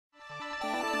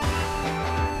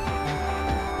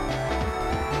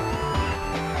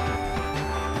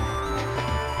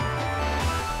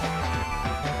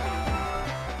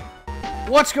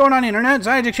What's going on, internet?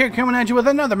 Xiagax here, coming at you with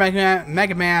another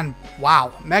Megaman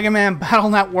Battle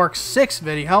Network 6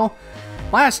 video.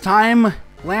 Last time,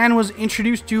 Lan was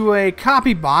introduced to a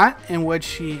copy bot, in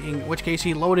which case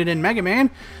he loaded in Megaman,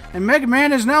 and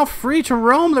Megaman is now free to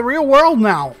roam the real world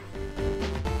now.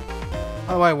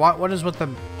 By the way, what is with the...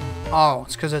 Oh,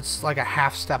 it's because it's like a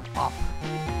half step up.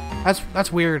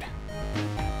 That's weird.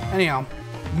 Anyhow,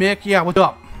 Mick, yeah, what's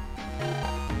up?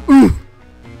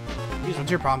 Jeez, what's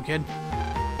your problem, kid?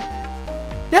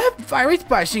 That virus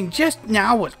busting just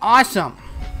now was awesome.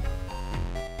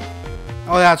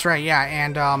 Oh, that's right, yeah.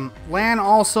 And Lan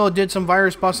also did some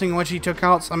virus busting in which he took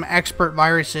out some expert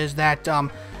viruses that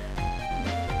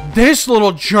this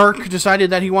little jerk decided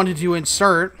that he wanted to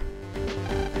insert.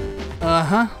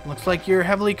 Looks like you're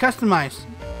heavily customized.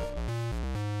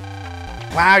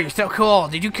 Wow, you're so cool.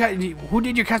 Who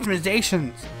did your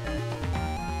customizations?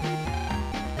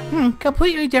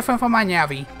 Completely different from my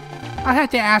Navi. I'll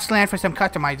have to ask Lan for some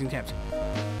customizing tips.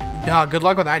 Good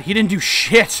luck with that. He didn't do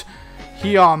shit.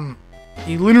 He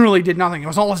literally did nothing. It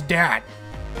was all his dad.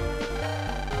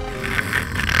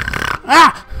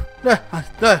 Ah!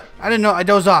 I didn't know. I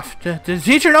dozed off. Did the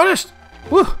teacher notice?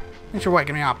 Whew. Thanks for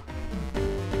waking me up.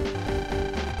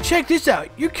 Check this out.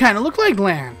 You kind of look like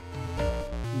Lan.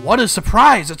 What a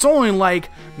surprise. It's only like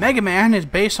Megaman is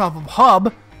based off of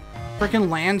Hub,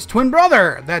 freaking Lan's twin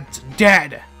brother that's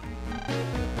dead.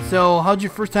 So, how's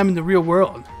your first time in the real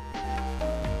world?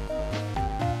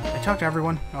 I talked to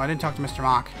everyone. No, I didn't talk to Mr.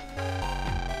 Mock.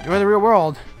 Enjoy the real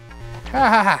world. Ha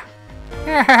ha ha.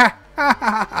 Ha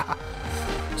ha ha.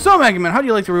 So, Megaman, how do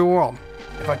you like the real world?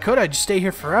 If I could, I'd just stay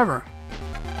here forever.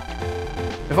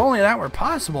 If only that were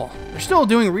possible. They're still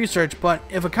doing research, but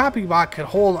if a copy bot could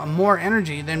hold more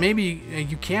energy, then maybe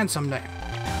you can someday.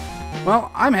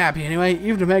 Well, I'm happy anyway,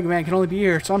 even if Megaman can only be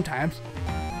here sometimes.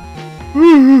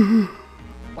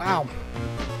 Wow.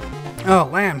 Oh,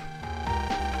 Lan.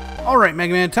 Alright,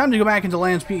 Megaman, time to go back into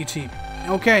Lan's PE team.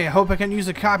 Okay, I hope I can use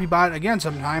the copy bot again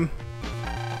sometime.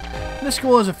 This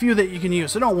school has a few that you can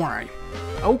use, so don't worry.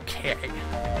 Okay.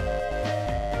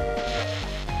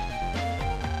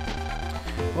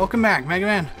 Welcome back,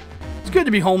 Megaman. It's good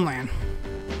to be home, Lan.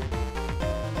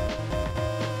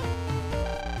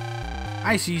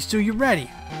 I see, so you're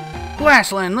ready.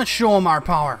 Blast, Lan, let's show him our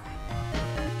power.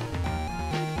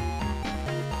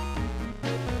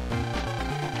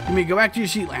 Let me go back to your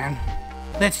seat, Lan.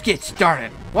 Let's get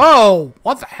started. Whoa!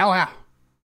 What the hell happened?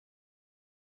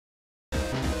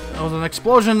 There was an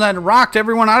explosion that rocked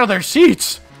everyone out of their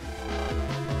seats.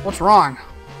 What's wrong?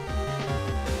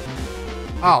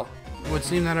 Oh, it would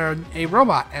seem that a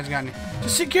robot has gotten it. It's a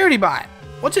security bot.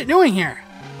 What's it doing here?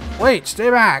 Wait, stay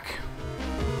back.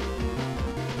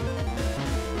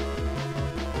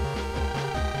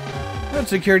 That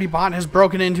security bot has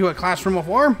broken into a classroom of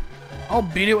war. I'll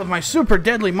beat it with my super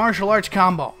deadly martial arts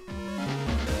combo.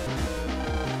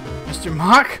 Mr.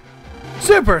 Mock?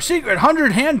 Super secret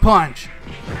 100-hand punch.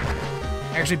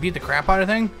 Actually beat the crap out of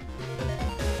the thing?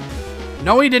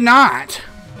 No, he did not.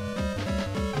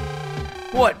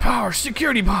 What power,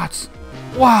 security bots?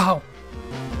 Wow.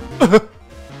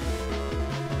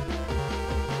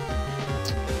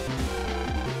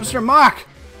 Mr. Mock!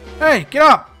 Hey, get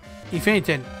up! He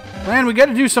fainted. Lan, we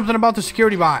gotta do something about the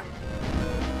security bot.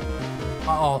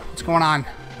 Uh-oh, what's going on?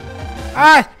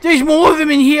 Ah, there's more of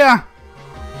them in here!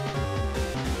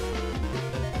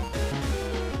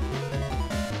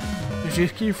 Let's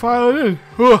just keep filing in.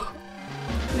 I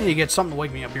need to get something to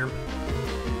wake me up here.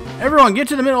 Everyone, get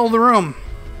to the middle of the room.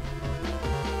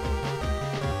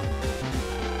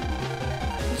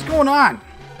 What's going on?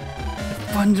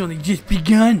 The fun's only just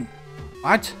begun.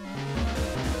 What?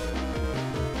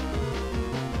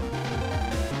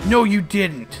 No, you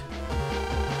didn't.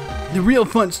 The real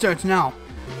fun starts now.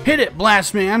 Hit it,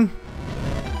 Blast Man.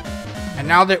 And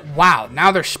now that, wow,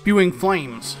 now they're spewing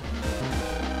flames.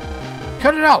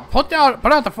 Cut it out. Put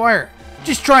out the fire.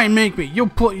 Just try and make me. You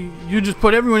just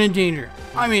put everyone in danger.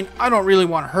 I mean, I don't really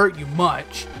want to hurt you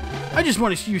much. I just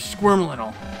want to see you squirm a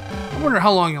little. I wonder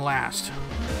how long you'll last.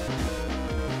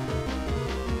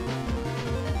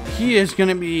 He is going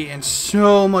to be in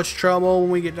so much trouble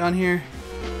when we get done here.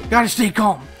 Gotta stay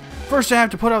calm. First, I have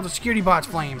to put out the security bot's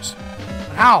flames.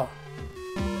 Ow.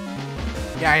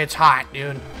 Yeah, it's hot,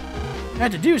 dude. I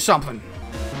have to do something.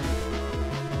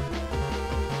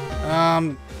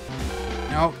 No,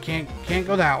 can't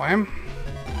go that way.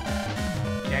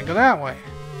 Can't go that way.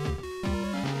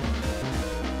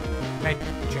 Can I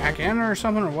jack in or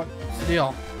something, or what's the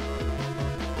deal?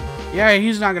 Yeah,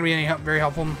 he's not gonna be very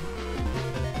helpful.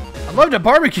 I'd love to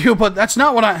barbecue, but that's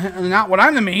not what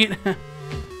I'm the meat.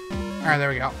 Alright, there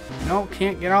we go. No,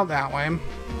 can't get out that way.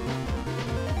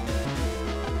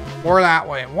 Or that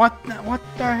way. What the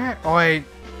heck? Oh, wait.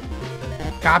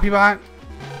 Copybot?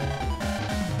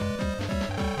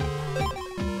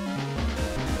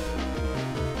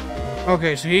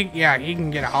 Okay, so he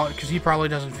can get out because he probably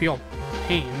doesn't feel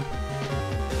pain.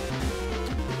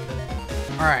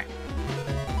 Alright.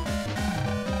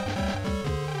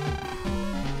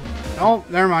 Oh,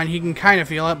 never mind. He can kind of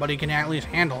feel it, but he can at least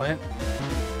handle it.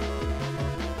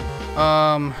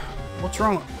 What's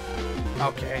wrong?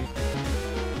 Okay.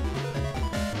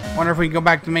 Wonder if we can go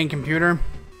back to the main computer.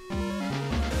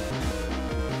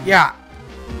 Yeah.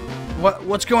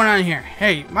 What's going on here?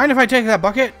 Hey, mind if I take that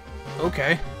bucket?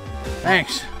 Okay.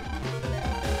 Thanks.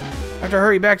 I have to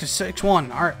hurry back to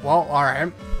 6-1. Alright, well,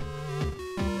 alright.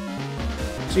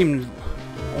 Seems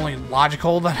only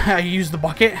logical that I use the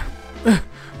bucket.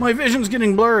 My vision's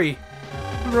getting blurry.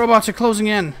 The robots are closing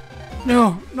in.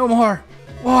 No more.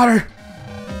 Water.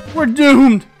 We're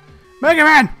doomed.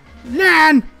 Megaman!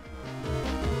 Lan!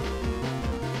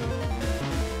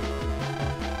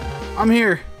 I'm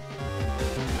here.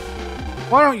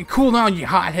 Why don't you cool down, you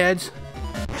hotheads?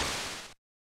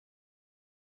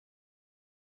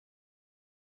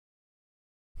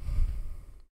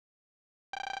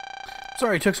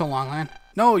 Sorry it took so long, Lan.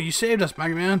 No, you saved us,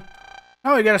 Megaman.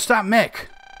 Now we gotta stop Mick.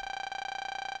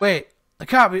 Wait, the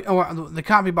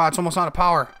copy bot's almost out of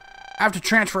power. I have to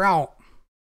transfer out.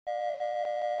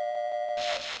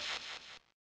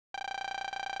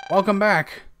 Welcome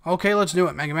back. Okay, let's do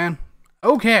it, Megaman.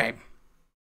 Okay.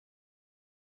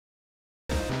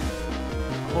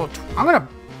 Oh, I'm gonna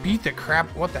beat the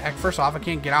crap. What the heck? First off, I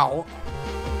can't get out.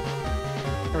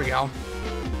 There we go.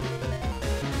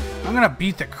 I'm gonna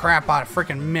beat the crap out of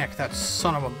freaking Mick, that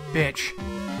son of a bitch.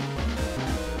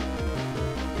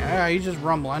 Yeah, he's just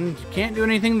rumbling. Can't do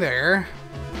anything there.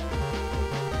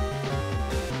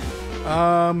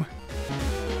 My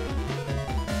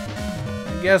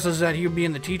guess is that he'll be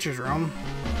in the teacher's room.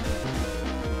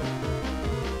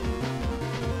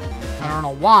 I don't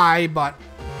know why, but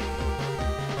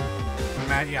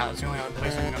yeah, that's the only other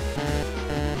place I can go.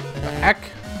 The heck?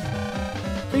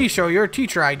 Please show your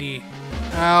teacher ID.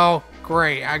 Oh,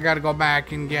 great. I gotta go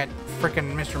back and get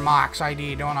frickin' Mr. Mock's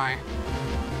ID, don't I?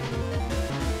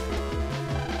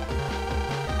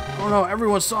 Oh no,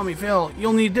 everyone saw me fail.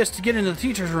 You'll need this to get into the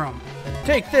teacher's room.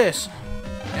 Take this.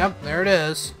 Yep, there it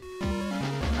is.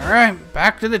 Alright,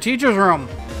 back to the teacher's room.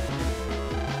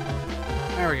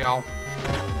 There we go.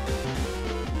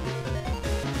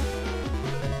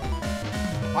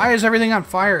 Why is everything on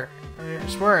fire? I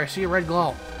swear I see a red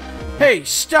glow. Hey,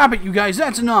 stop it, you guys.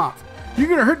 That's enough. You're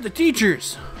gonna hurt the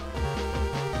teachers.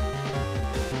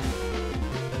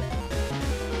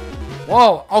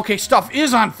 Whoa, okay, stuff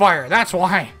is on fire. That's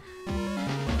why.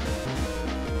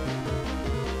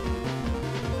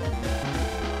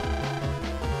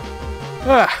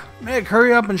 Ugh, Mick,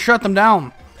 hurry up and shut them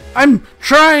down. I'm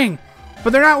trying,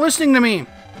 but they're not listening to me.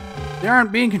 They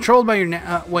aren't being controlled by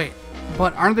your wait,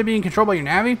 but aren't they being controlled by your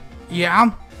Navi?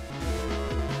 Yeah.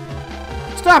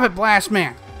 Stop it, Blast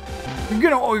Man.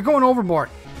 You're going overboard.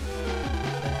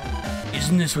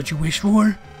 Isn't this what you wished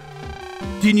for?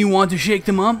 Didn't you want to shake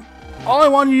them up? All I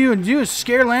wanted you to do is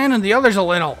scare Lan and the others a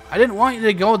little. I didn't want you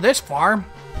to go this far.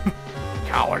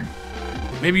 Coward.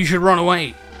 Maybe you should run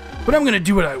away. But I'm gonna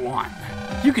do what I want.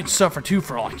 You can suffer too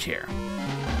for all I care.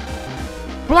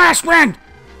 Blast Man!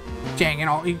 Dang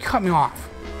it, you cut me off.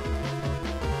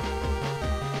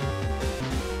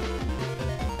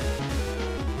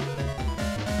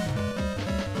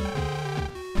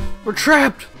 We're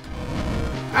trapped!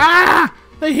 Ah!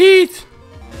 The heat!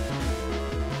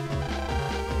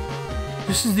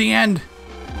 This is the end.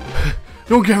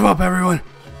 Don't give up, everyone.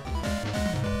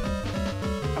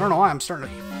 I don't know why I'm starting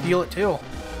to feel it too.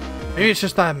 Maybe it's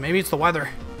just maybe it's the weather.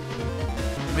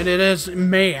 I mean, it is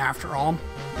May after all,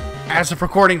 as of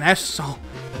recording this, so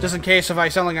just in case if I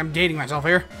sound like I'm dating myself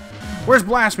here. Where's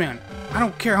Blastman? I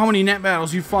don't care how many net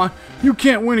battles you fought, you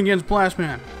can't win against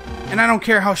Blastman. And I don't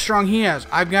care how strong he is,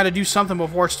 I've got to do something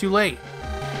before it's too late.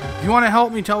 If you want to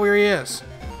help me, tell where he is.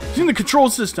 He's in the control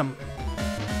system.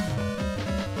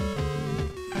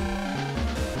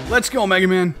 Let's go, Mega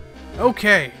Man.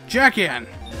 Okay, jack in.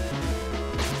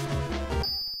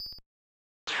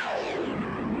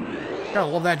 Gotta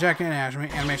love that jack in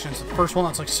animation. It's the first one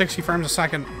that's like 60 frames a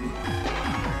second.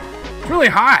 It's really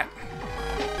hot.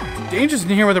 It's dangerous in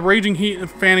here with the raging heat and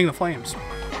fanning the flames.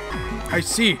 I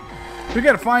see. We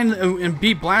gotta find and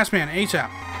beat Blastman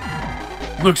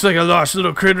ASAP. Looks like a lost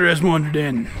little critter has wandered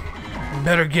in.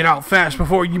 Better get out fast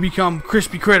before you become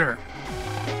Crispy Critter.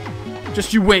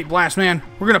 Just you wait, Blastman.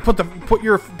 We're gonna put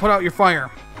out your fire.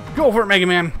 Go for it, Mega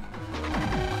Man.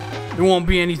 There won't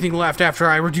be anything left after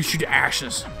I reduce you to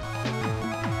ashes.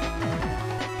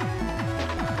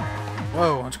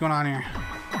 Whoa, what's going on here?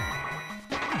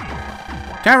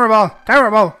 Terrible!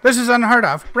 Terrible! This is unheard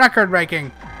of.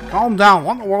 Record-breaking. Calm down.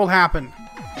 What in the world happened?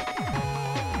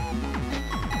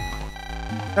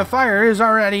 The fire is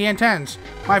already intense.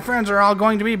 My friends are all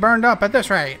going to be burned up at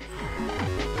this rate.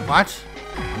 What?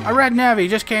 A red navy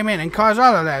just came in and caused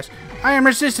all of this. I am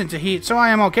resistant to heat, so I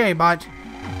am okay, but...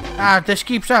 if this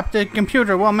keeps up, the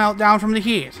computer will melt down from the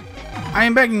heat. I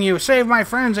am begging you, save my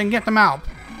friends and get them out.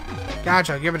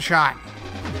 Gotcha, give it a shot.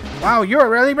 Wow, you're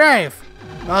really brave.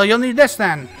 Well, you'll need this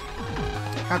then.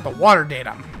 Got the water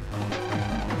data.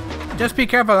 Just be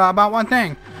careful about one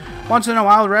thing. Once in a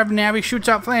while, the Rev Navy shoots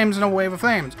out flames in a wave of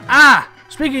flames. Ah!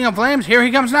 Speaking of flames, here he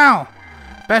comes now.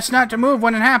 Best not to move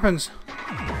when it happens.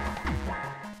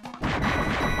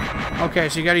 Okay,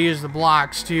 so you gotta use the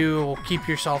blocks to keep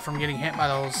yourself from getting hit by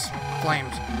those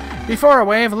flames. Before a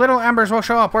wave, little embers will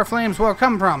show up where flames will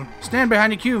come from. Stand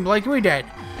behind a cube like we did.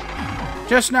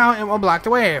 Just now, it will block the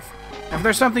wave. If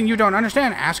there's something you don't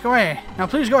understand, ask away. Now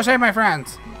please go save my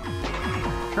friends.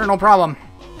 Sure, no problem.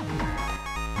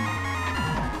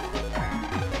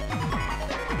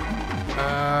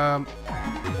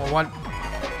 Well, what?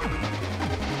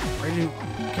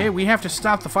 Okay, we have to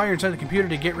stop the fire inside the computer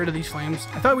to get rid of these flames.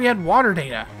 I thought we had water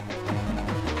data.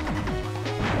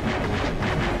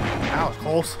 That was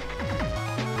close.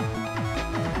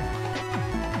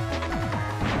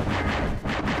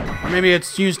 Or maybe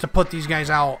it's used to put these guys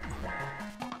out.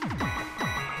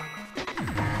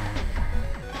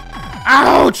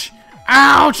 Ouch!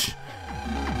 Ouch!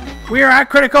 We are at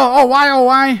critical. Oh, why? Oh,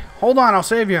 why? Hold on, I'll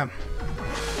save you.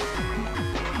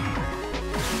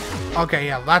 Okay,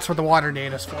 yeah, that's what the water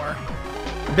data is for.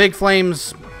 The big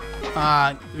flames, you're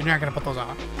not gonna put those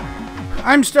on.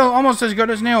 I'm still almost as good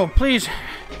as new. Please,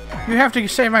 you have to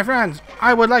save my friends.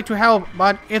 I would like to help,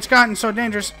 but it's gotten so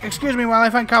dangerous. Excuse me while I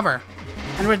find cover.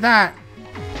 And with that...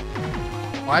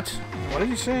 What? What did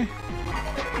he say?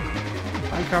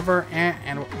 Find cover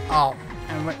and oh.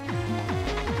 And what?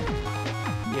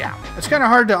 Yeah. It's kind of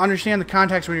hard to understand the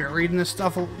context when you're reading this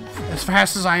stuff as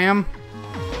fast as I am.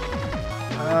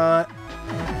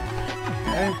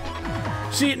 Okay.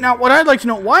 See, now what I'd like to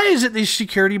know, why is it these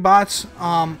security bots,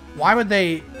 why would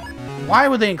they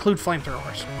include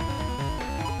flamethrowers?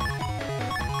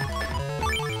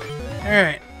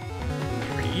 Alright.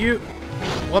 Get rid of you.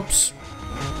 Whoops.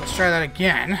 Let's try that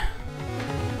again.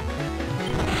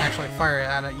 Actually fire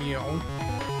that at you.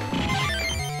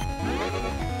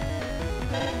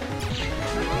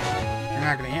 You're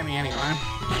not gonna hit me anyway.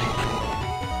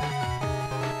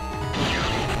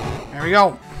 There we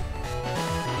go.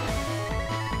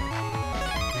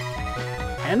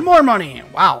 And more money.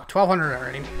 Wow, 1,200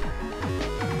 already.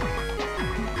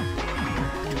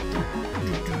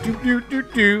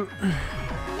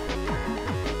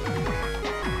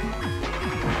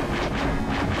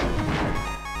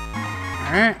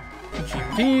 Alright.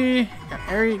 GMT. Got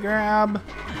area grab.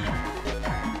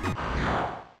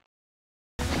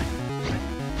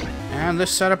 And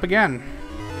this setup again.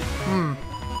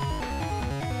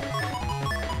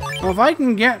 Well, if I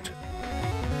can get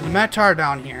the Metar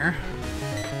down here.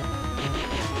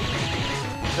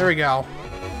 There we go.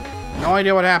 No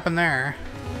idea what happened there.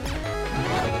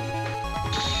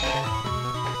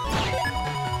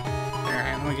 Alright,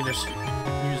 and we can just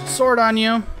use the sword on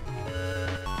you.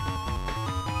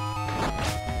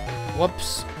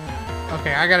 Whoops.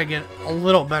 Okay, I gotta get a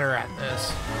little better at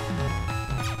this.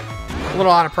 A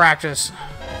little out of practice.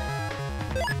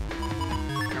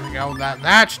 There we go.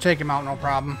 That should take him out, no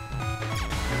problem.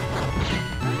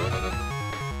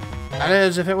 That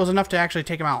is, if it was enough to actually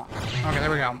take him out. Okay,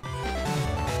 there we go.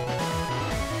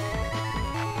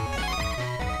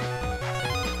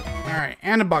 Alright,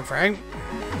 and a bug frag.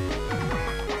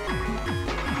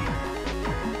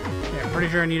 Yeah, pretty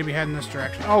sure I need to be heading this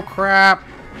direction. Oh, crap.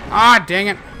 Ah, dang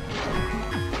it.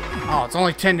 Oh, it's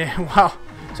only 10 damage. Well,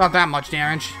 it's not that much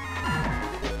damage.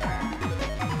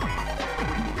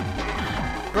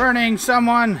 Burning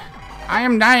someone. I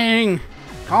am dying.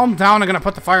 Calm down. I'm going to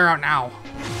put the fire out now.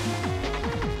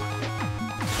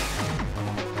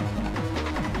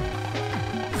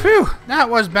 Phew, that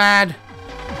was bad.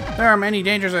 There are many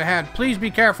dangers ahead. Please be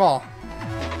careful.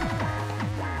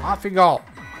 Off you go.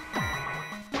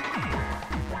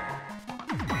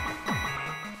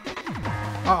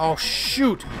 Uh-oh,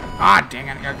 shoot. Ah, dang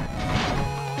it.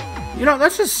 You know,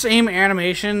 that's the same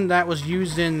animation that was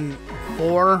used in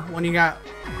 4 when you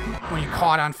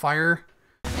caught on fire.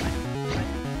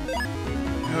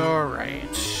 Alright.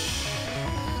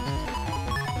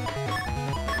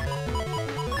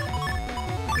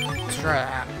 Let's try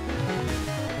that.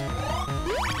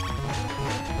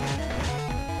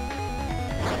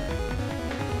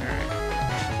 Alright.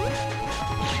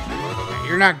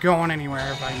 you're not going anywhere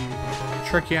if I can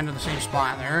trick you into the same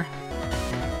spot there.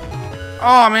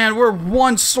 Oh man, we're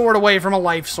one sword away from a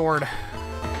life sword.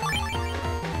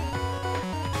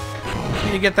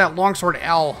 Need to get that longsword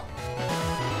L.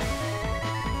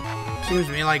 Seems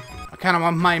to be like kind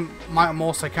of my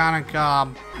most iconic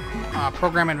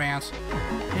program advance.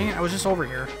 Dang it, I was just over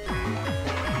here.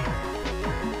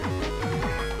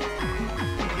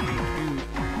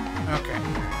 Okay.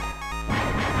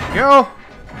 Go!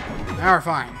 Now we're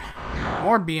fine.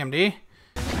 More BMD.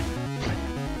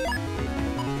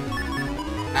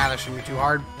 Nah, that shouldn't be too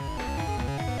hard.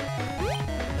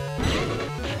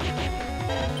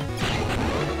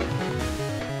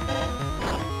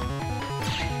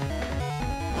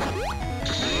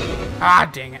 Ah,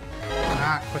 dang it.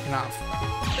 Not quick enough.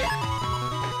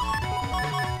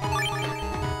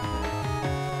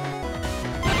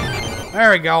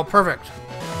 There we go. Perfect.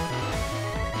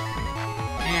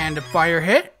 And a fire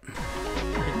hit.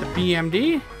 Hit the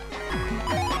BMD.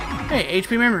 Hey,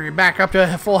 HP memory back up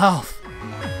to full health.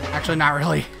 Actually, not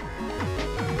really.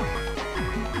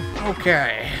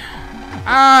 Okay.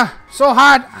 So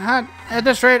hot. At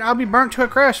this rate, I'll be burnt to a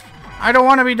crisp. I don't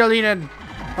want to be deleted.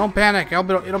 Don't panic. It'll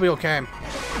be okay.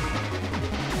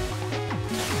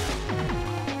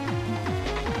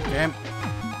 Okay.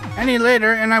 Any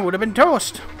later, and I would have been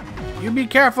toast. You be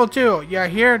careful too. You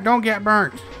hear? Don't get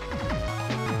burnt.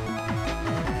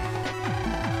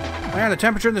 Man, the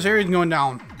temperature in this area is going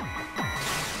down.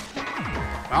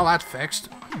 Well, that's fixed.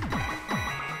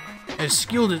 As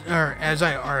skilled as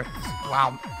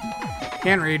wow,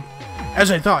 can't read.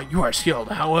 As I thought, you are skilled.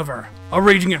 However, a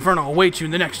raging inferno awaits you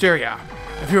in the next area.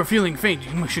 If you're feeling faint,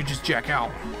 you should just jack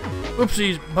out.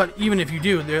 Oopsies, but even if you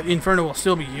do, the inferno will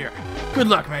still be here. Good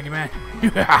luck, Megaman.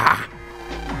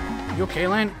 You okay,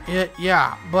 Lan?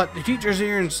 Yeah, but the teacher's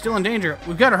here and still in danger.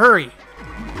 We've got to hurry.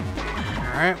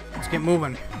 Alright, let's get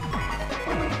moving.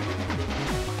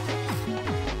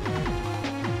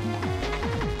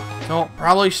 So,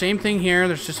 probably same thing here.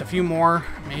 There's just a few more,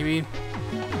 maybe.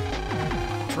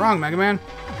 What's wrong, Megaman?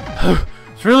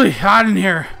 It's really hot in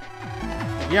here.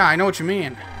 Yeah, I know what you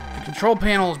mean. The control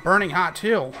panel is burning hot,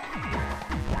 too.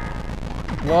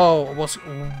 Whoa,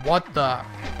 what the?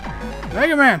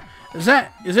 Megaman, is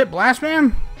it Blast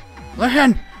Man?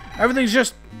 Lan, everything's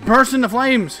just burst into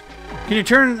flames. Can you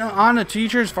turn on the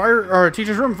teacher's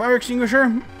room fire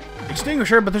extinguisher?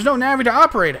 But there's no navi to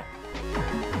operate it.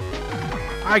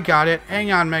 I got it.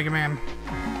 Hang on, Megaman.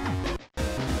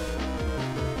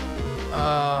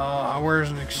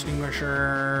 Where's an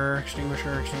extinguisher?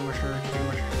 Extinguisher.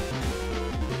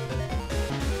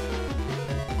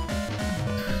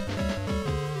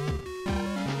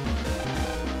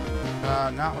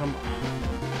 Not what I'm...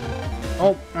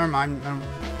 Oh, never mind.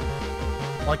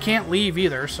 Well, I can't leave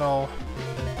either, so...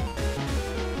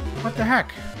 What the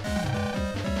heck?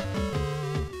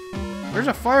 Where's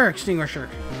a fire extinguisher?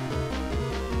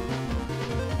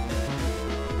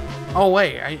 Oh,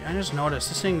 wait. I just noticed.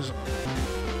 This thing's...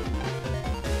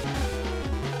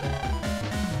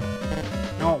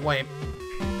 No, wait.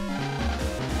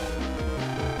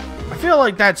 I feel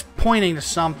like that's pointing to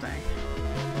something.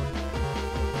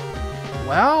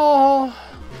 Well...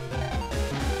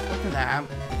 Look at that.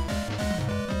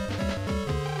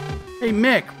 Hey,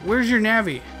 Mick, where's your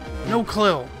navi? No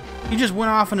clue. He just went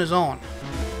off on his own.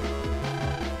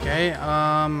 Okay,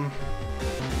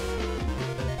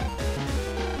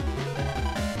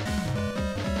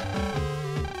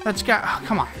 Let's go. Oh,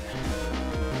 come on.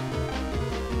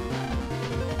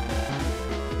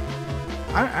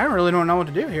 I really don't know what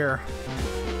to do here.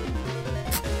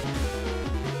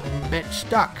 I'm a bit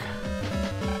stuck.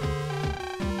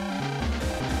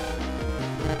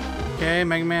 Okay,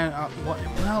 Mega Man. What?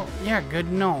 Well, yeah, good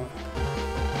to know.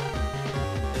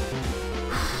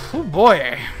 Oh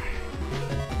boy.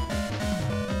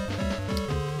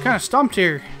 Kind of stumped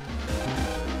here.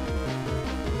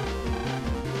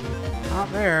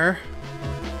 Not there.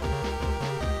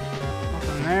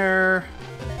 Nothing there.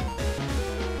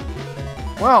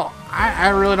 Well, I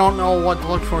really don't know what to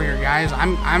look for here, guys.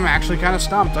 I'm actually kind of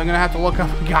stumped. I'm gonna have to look up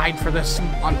a guide for this,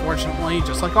 unfortunately,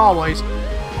 just like always.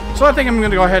 So I think I'm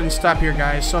gonna go ahead and stop here,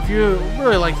 guys. So if you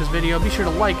really like this video, be sure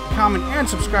to like, comment, and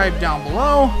subscribe down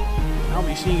below. I'll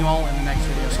be seeing you all in the next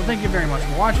video. So thank you very much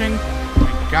for watching,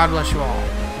 and God bless you all.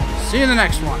 See you in the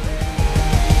next one.